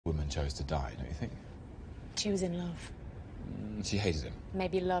woman chose to die, don't you think? She was in love. She hated him.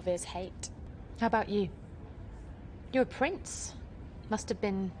 Maybe love is hate. How about you? You're a prince. Must have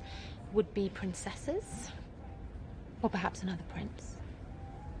been would-be princesses? Or perhaps another prince?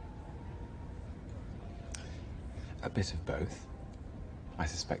 A bit of both. I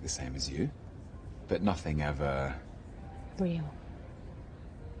suspect the same as you. But nothing ever... Real.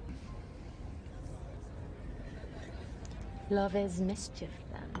 Love is mischief,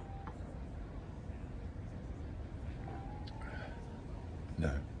 then.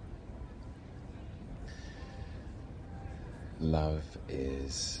 No. Love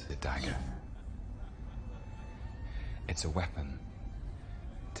is a dagger. It's a weapon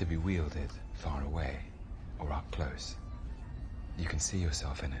to be wielded far away or up close. You can see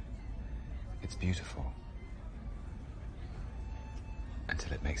yourself in it. It's beautiful.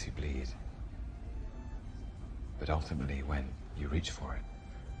 Until it makes you bleed. But ultimately, when you reach for it...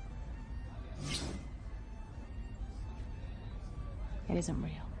 It isn't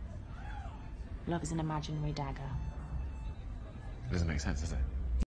real. Love is an imaginary dagger. It doesn't make sense, does it?